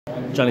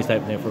Johnny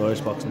Stapleton here for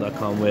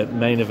IrishBoxing.com with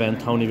main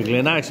event Tony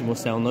McGylnn. That actually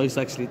must sound nice,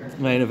 actually.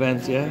 Main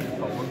event, yeah.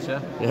 For once,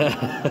 yeah.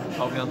 Yeah.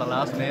 Probably on the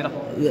last meter.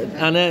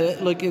 And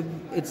like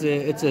it's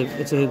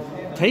a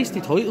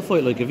tasty title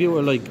fight. Like if you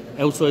were like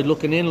outside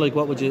looking in, like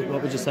what would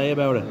you say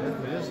about it?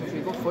 It is. It's a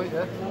good fight,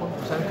 yeah,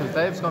 100%. Because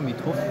Dave's gonna be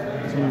tough.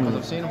 Because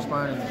I've seen him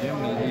sparring in the gym.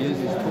 He's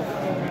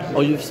tough.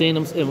 Oh, you've seen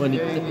him when he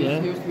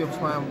used to be up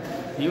sparring.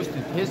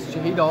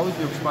 He'd always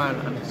be up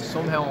sparring, and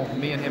somehow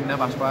me and him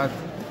never sparred.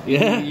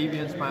 Yeah. Evie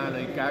and sparring,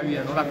 like Gary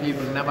and other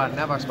people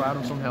never sparred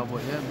him somehow.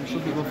 But yeah, it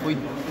should be a good fight.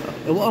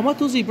 And what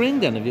does he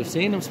bring then? Have you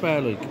seen him spar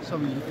like? So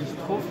he's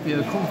tough.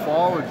 He'll come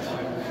forward.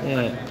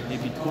 Yeah.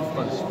 He'd be tough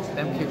because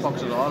them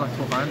kickboxers are all like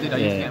tough-handed.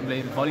 They used to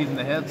get him bodied in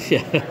the head.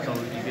 Yeah. So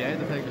he'd be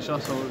able to take a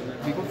shot. So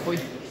it'd be a good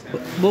fight.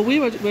 But we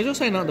were just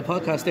saying that on the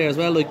podcast there as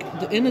well. Like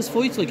in his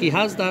fights, like he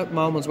has that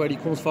moments where he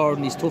comes forward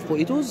and he's tough, but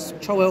he does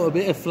throw out a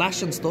bit of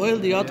flash and style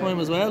the odd time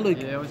as well. Like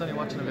yeah, I was only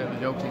watching a bit of a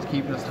joke. He's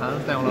keeping his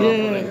hands down a lot.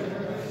 Yeah. But,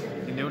 like,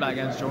 he can do that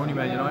against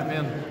journeyman. You know what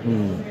I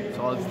mean?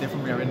 So it's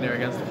different when you're in there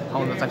against an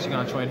opponent that's actually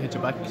going to try and hit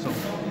you back. So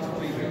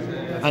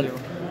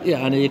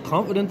and are you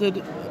confident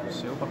that?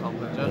 Super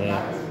confident.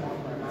 Yeah.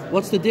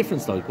 What's the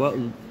difference like?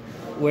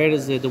 Where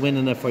is the win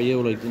in it for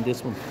you? Like in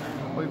this one?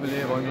 I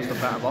believe I'm just a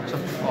better boxer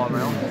all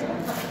round.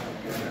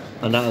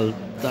 And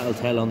that'll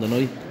tell on the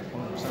night.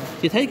 100%.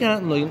 Do you take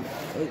anything, like,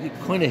 you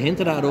kind of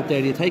hinted at it up there,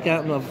 do you take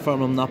anything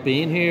from him not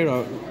being here,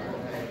 or?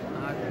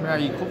 Yeah,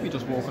 he could be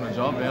just working a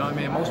job, you know what I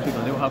mean? Most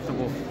people do have to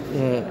work.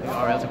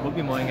 Yeah. Or else it could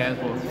be mind games,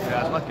 but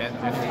yeah, it's not getting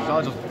to anything. It's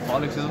all just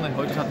bollocks, isn't it?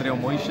 I just have to do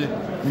my shit.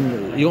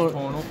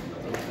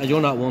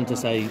 You're not one to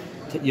say,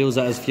 use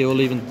that as fuel,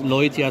 even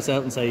lie to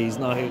yourself and say he's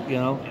not here, you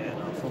know? Yeah,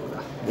 fuck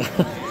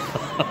that.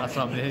 That's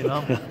not me,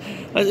 no.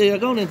 You're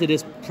going into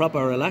this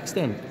proper relaxed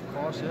then?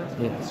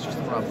 Yeah. It's just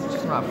a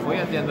fight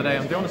at the end of the day.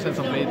 I'm doing it since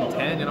I'm bleeding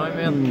 10, you know what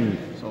I mean?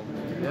 So,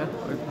 yeah,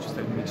 I'm just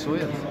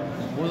excited.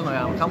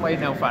 I can't wait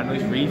now for a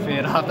nice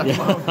refeed after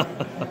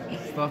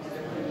stuff.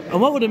 And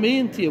what would it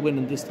mean to you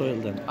winning this title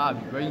then?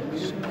 It'd be great,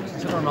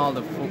 considering all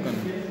the fucking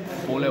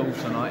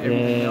pull-outs and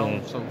everything, you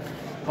know. So,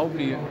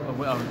 hopefully,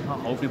 not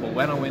hopefully, but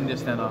when I win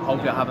this, then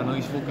hopefully I have a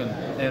nice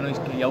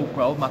yoke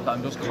crowd mat that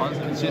I'm just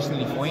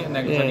consistently fighting.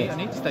 I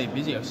need to stay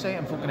busy. I say it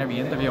in fucking every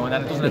interview, and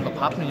then it doesn't end up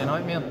happening, you know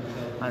what I mean?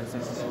 And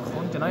it's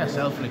can't deny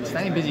yourself, like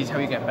staying busy is how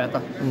you get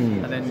better,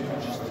 and then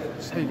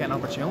just how you get an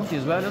opportunity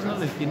as well, isn't it?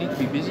 Like you need to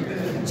be busy.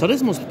 So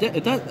this must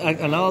that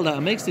and all that,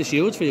 it makes this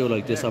huge for you,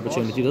 like this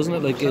opportunity, doesn't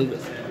it? Like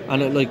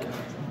like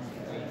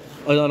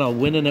I don't know,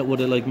 winning it,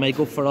 would it like make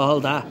up for all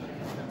that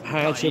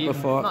hardship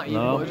before? Not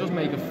even, no. But it just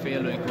make it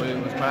feel like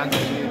it was grand.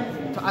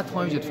 At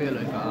times you'd feel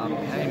like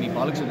hey, me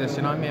bollocks with this,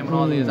 you know what I mean? When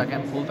all these are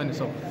getting pulled in,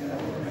 so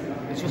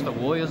it's just a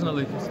why, isn't it?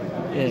 Like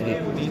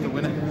we need to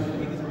win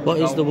it. What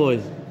is the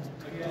why?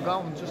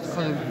 Going just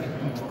because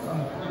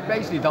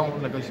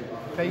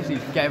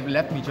basically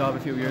left my job a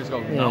few years ago,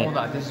 knowing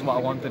that this is what I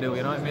want to do,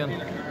 you know what I mean?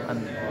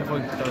 And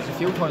there was a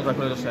few times I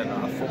could have just said,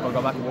 fuck, I'll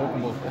go back and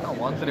work, but I don't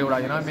want to do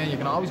that, you know what I mean? You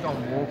can always go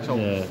and work, so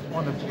I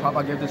want to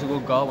probably give this a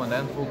good go, and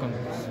then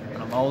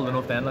and I'm old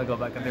enough then I'll go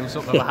back and do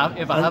something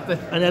if I have to.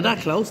 And you're that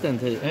close then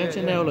to, aren't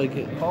you now? Like,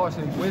 of course,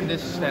 and win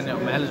this, then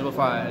I'm eligible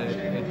for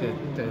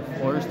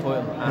the Irish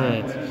title,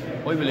 and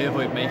I believe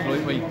I'd make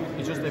lightweight.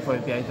 It's just if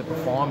I'd be able to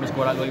perform as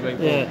good at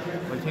lightweight.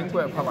 I think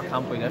we're a proper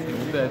camp, I definitely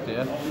would be out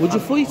there. Would you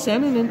fight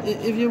Senan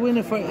if you win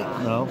a fight?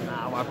 No.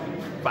 Nah,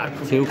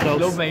 we're too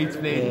close. Love mates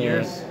playing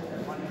years.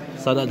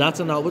 So that's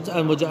a no.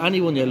 And would you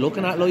anyone you're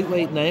looking at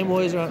lightweight name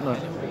wise or not?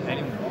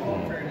 Anyone.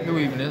 Who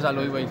even is that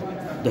lightweight?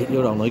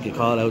 You don't like a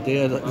call out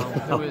there.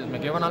 Who is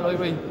McGylnn at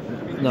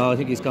lightweight? No, I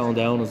think he's going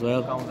down as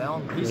well. Going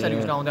down? He said he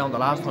was going down the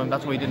last time,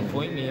 that's why he didn't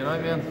fight me, you know what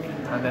I mean?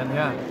 And then,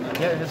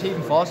 has he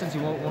even fought since he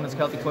won his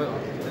Celtic title?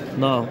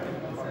 No.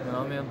 You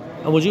know what I mean?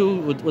 And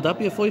would that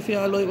be a fight for you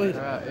at lightweight?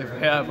 If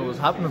it was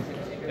happening.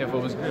 If it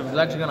was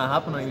actually going to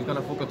happen and he was going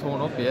to fucking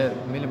turn up, yeah,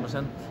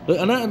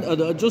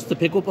 1,000,000%. And just to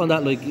pick up on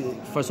that, like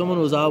for someone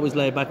who's always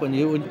laid back, when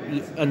you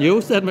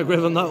said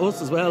McGylnn, not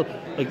us as well,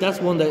 like that's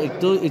one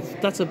that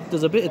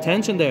there's a bit of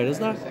tension there,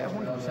 isn't there? Yeah,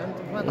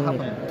 100%. It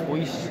happened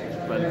twice.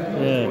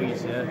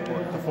 Twice, yeah.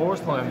 But the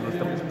first time was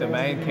the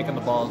main kicking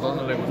the balls,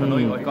 doesn't it? It was the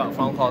night I got a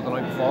phone call the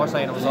night before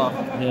saying it was off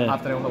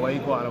after down the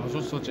weight cut, and it was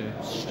just such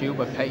a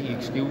stupid, petty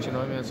excuse, you know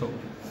what I mean? So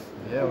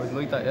yeah, I would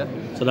like that, yeah.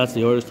 So that's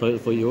the Irish title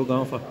fight you were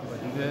going for?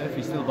 Yeah, if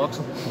he's still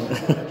boxing.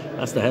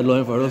 That's the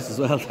headline for us as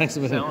well. Thanks a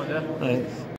million. Thanks.